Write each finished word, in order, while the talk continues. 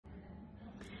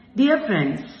Dear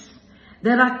friends,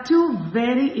 there are two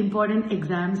very important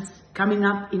exams coming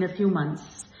up in a few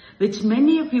months, which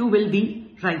many of you will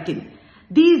be writing.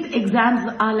 These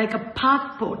exams are like a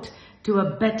passport to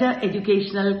a better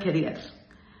educational career.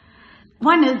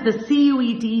 One is the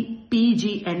CUET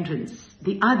PG entrance.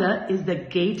 The other is the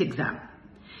GATE exam.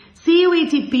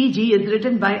 CUET PG is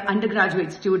written by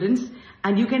undergraduate students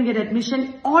and you can get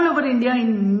admission all over India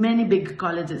in many big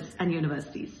colleges and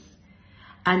universities.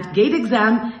 And GATE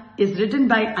exam is written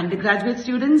by undergraduate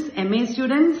students, MA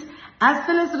students, as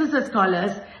well as research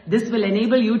scholars. This will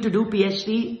enable you to do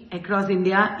PhD across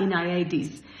India in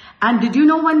IITs. And did you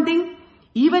know one thing?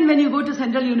 Even when you go to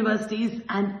central universities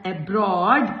and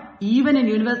abroad, even in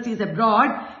universities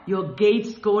abroad, your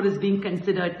GATE score is being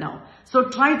considered now. So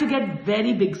try to get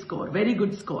very big score, very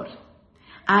good score.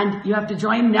 And you have to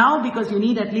join now because you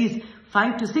need at least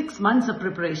 5 to 6 months of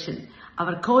preparation.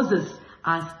 Our courses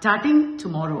are starting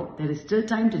tomorrow. There is still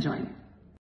time to join.